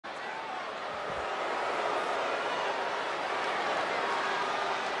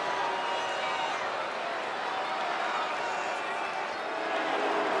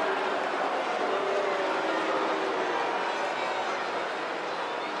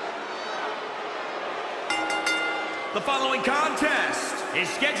The following contest is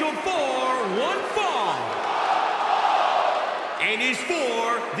scheduled for one fall and is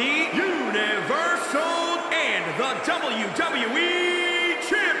for the Universal and the WWE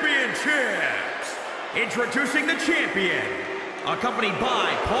Championships. Introducing the champion, accompanied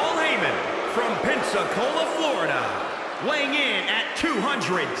by Paul Heyman from Pensacola, Florida, weighing in at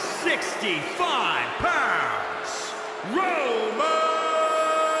 265 pounds, Roman.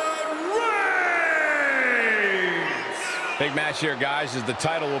 Big match here, guys, as the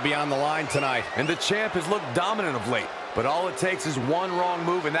title will be on the line tonight. And the champ has looked dominant of late, but all it takes is one wrong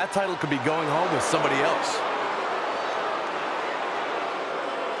move and that title could be going home with somebody else.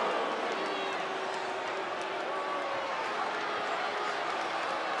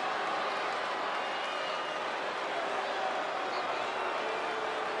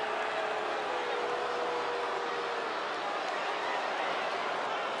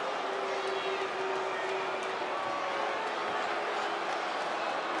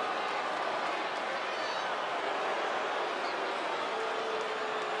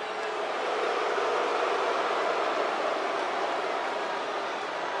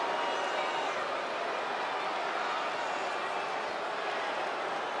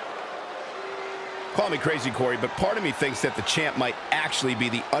 Call me crazy, Corey, but part of me thinks that the champ might actually be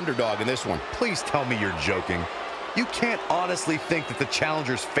the underdog in this one. Please tell me you're joking. You can't honestly think that the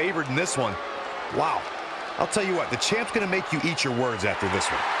challenger's favored in this one. Wow. I'll tell you what, the champ's gonna make you eat your words after this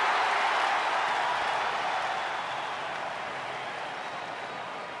one.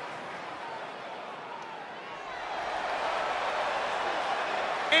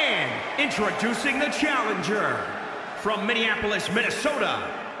 And introducing the challenger from Minneapolis, Minnesota,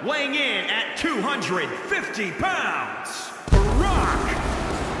 weighing in at 250 pounds, Brock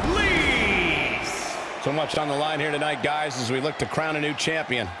Lesnar. So much on the line here tonight, guys, as we look to crown a new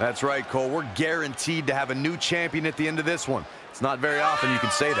champion. That's right, Cole. We're guaranteed to have a new champion at the end of this one. It's not very often you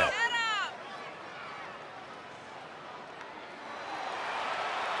can say that.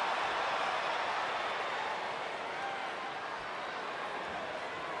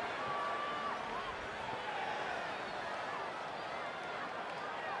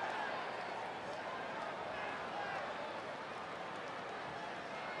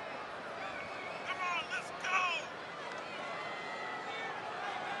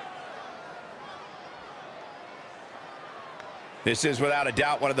 This is without a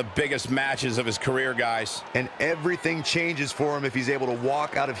doubt one of the biggest matches of his career, guys. And everything changes for him if he's able to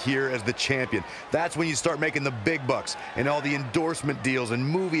walk out of here as the champion. That's when you start making the big bucks and all the endorsement deals and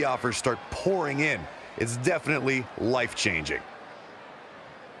movie offers start pouring in. It's definitely life-changing.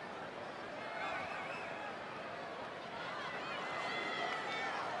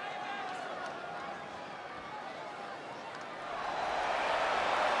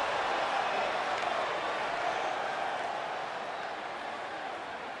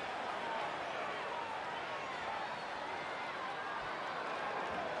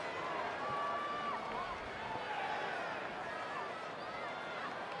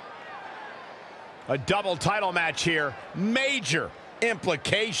 A double title match here. Major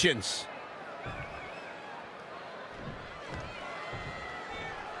implications.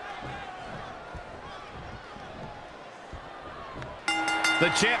 The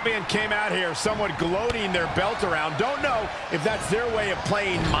champion came out here somewhat gloating their belt around. Don't know if that's their way of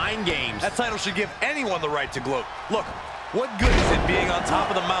playing mind games. That title should give anyone the right to gloat. Look, what good is it being on top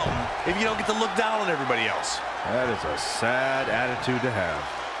of the mountain if you don't get to look down on everybody else? That is a sad attitude to have.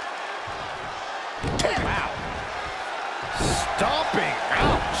 Wow. Stomping.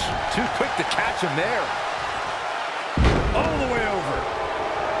 Ouch. Too quick to catch him there. All the way over.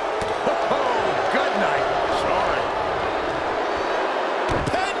 Oh, good night. Sorry.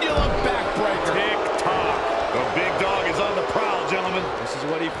 Pendulum backbreaker. Tick-tock. The big dog is on the prowl, gentlemen. This is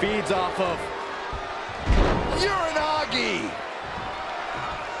what he feeds off of. Uranagi.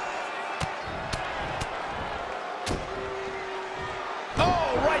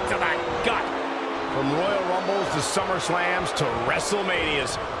 Oh, right to the gut. From Royal Rumbles to SummerSlams to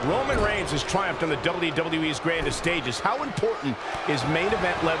WrestleManias, Roman Reigns has triumphed on the WWE's grandest stages. How important is main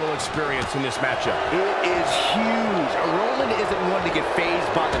event level experience in this matchup? It is huge. Roman isn't one to get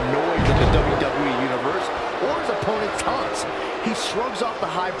fazed by the noise of the WWE Universe or his opponent's taunts. He shrugs off the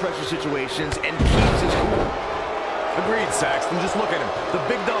high-pressure situations and keeps his cool. Agreed, Saxton. Just look at him. The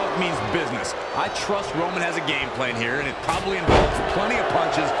big dog means business. I trust Roman has a game plan here, and it probably involves plenty of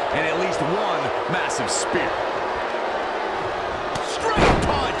punches and at least one massive spear. Straight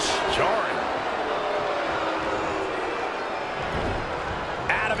punch! Jarring.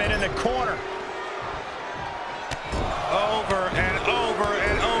 Out of it in the corner. Over and over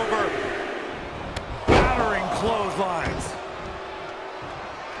and over. Battering clothesline.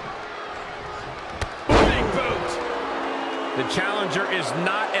 The challenger is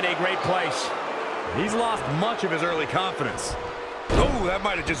not in a great place. He's lost much of his early confidence. Oh, that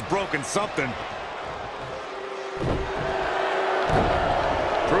might have just broken something.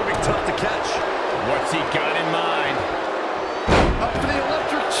 Proving tough to catch. What's he got in mind? Up for the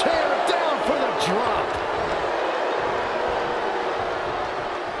electric chair, down for the drop.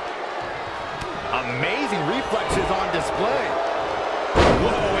 Amazing reflexes on display.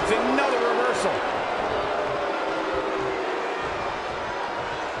 Whoa, it's another reversal.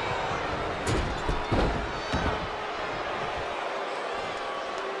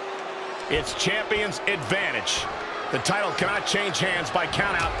 It's champion's advantage. The title cannot change hands by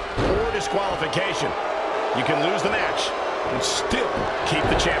countout or disqualification. You can lose the match and still keep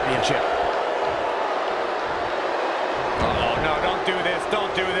the championship. Oh, no, don't do this.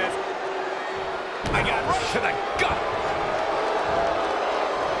 Don't do this. I got right to the gut.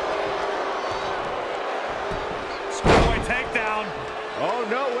 Screwaway takedown. Oh,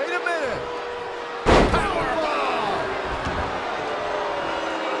 no, wait a minute. Powerbomb.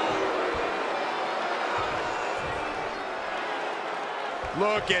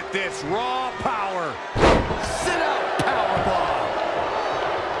 Look at this raw power. Sit out powerbomb.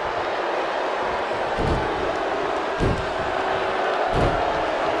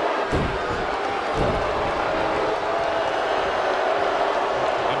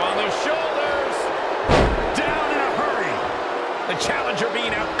 Up on their shoulders. Down in a hurry. The challenger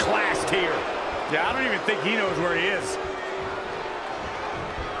being outclassed here. Yeah, I don't even think he knows where he is.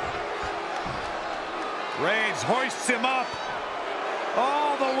 Reigns hoists him up.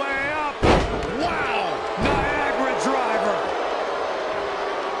 All the way up. Wow! Niagara driver.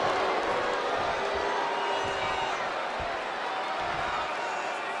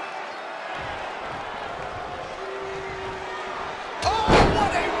 Oh,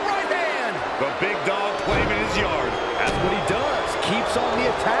 what a right hand! The big dog claiming his yard. That's what he does. Keeps on the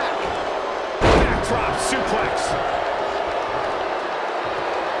attack. Backdrop suplex.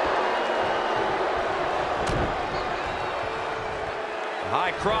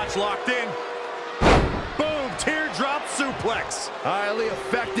 High crotch locked in. Boom, teardrop suplex. Highly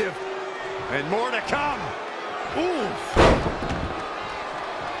effective. And more to come. Oof.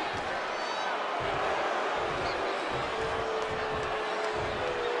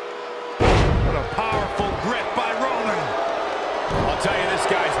 What a powerful grip by Roman. I'll tell you, this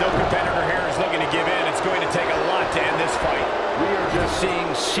guy's no competitor here is looking to give in. It's going to take a lot to end this fight. We are just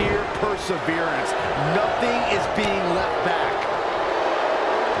seeing sheer perseverance. Nothing is being left back.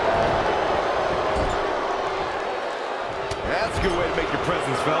 That's a good way to make your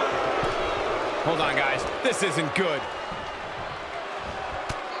presence felt. Hold on, guys. This isn't good.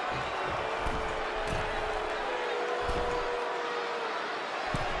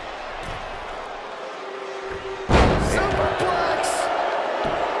 Superplex!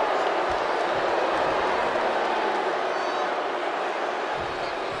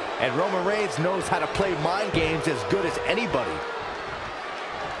 And Roman Reigns knows how to play mind games as good as anybody.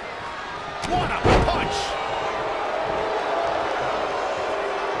 What a punch!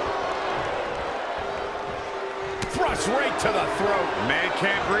 Thrust right to the throat. The man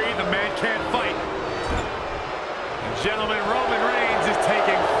can't breathe, the man can't fight. And gentlemen, Roman Reigns is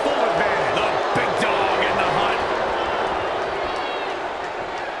taking full advantage. The big dog in the hunt.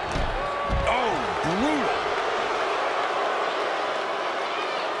 Oh, brutal.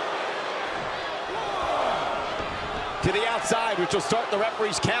 To the outside, which will start the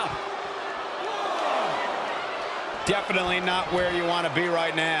referee's count. Definitely not where you want to be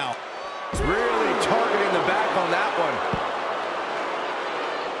right now. Really targeting the back on that one.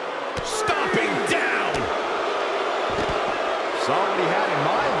 Stomping down. Saw what he had in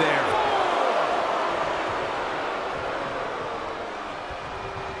mind there.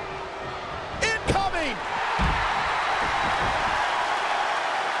 Incoming!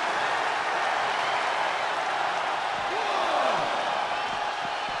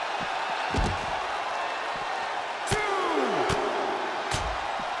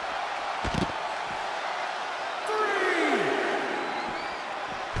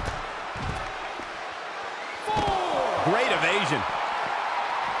 Great evasion.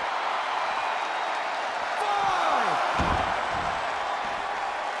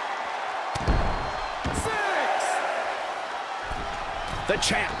 5, 6. The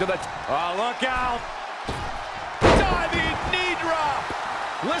champ to the... Oh, look out. Diving knee drop.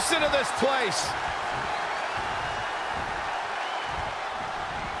 Listen to this place.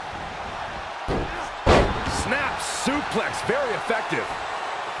 Snap suplex. Very effective.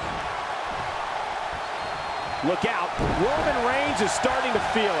 Look out. Roman Reigns is starting to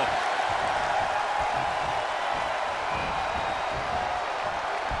feel it.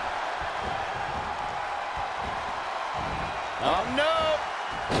 Oh, no.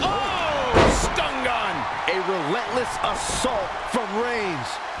 Oh, stun gun. A relentless assault from Reigns.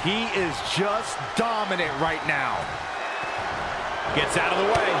 He is just dominant right now. Gets out of the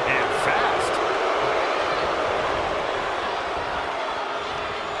way. And fast.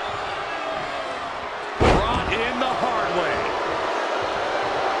 Brought in the hard way.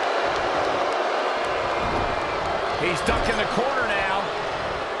 He's ducked in the corner now.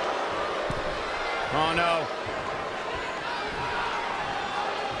 Oh, no.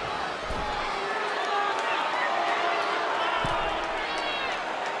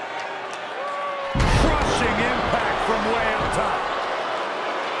 Crushing impact from way up top.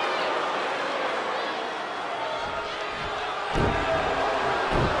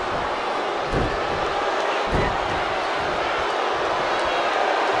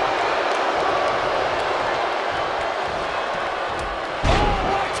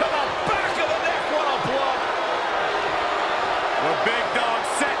 Big dog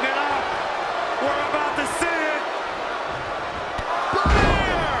setting it up. We're about to see it.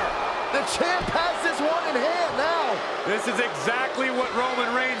 The champ has this one in hand now. This is exactly what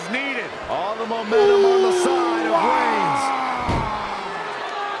Roman Reigns needed. All the momentum on the side of Reigns.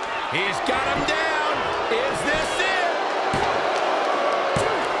 He's got him down. Is this it?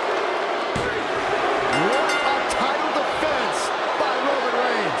 What a title defense by Roman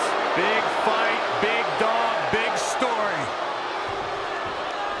Reigns. Big fight, big dog, big story.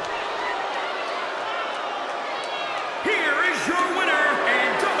 Here is your winner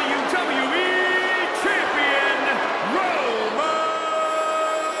and WWE Champion, Roman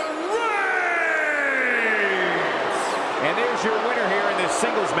Reigns! And there's your winner here in this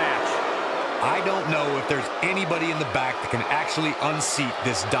singles match. I don't know if there's anybody in the back that can actually unseat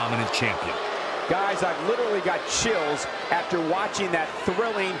this dominant champion. Guys, I've literally got chills after watching that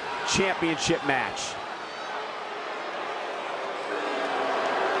thrilling championship match.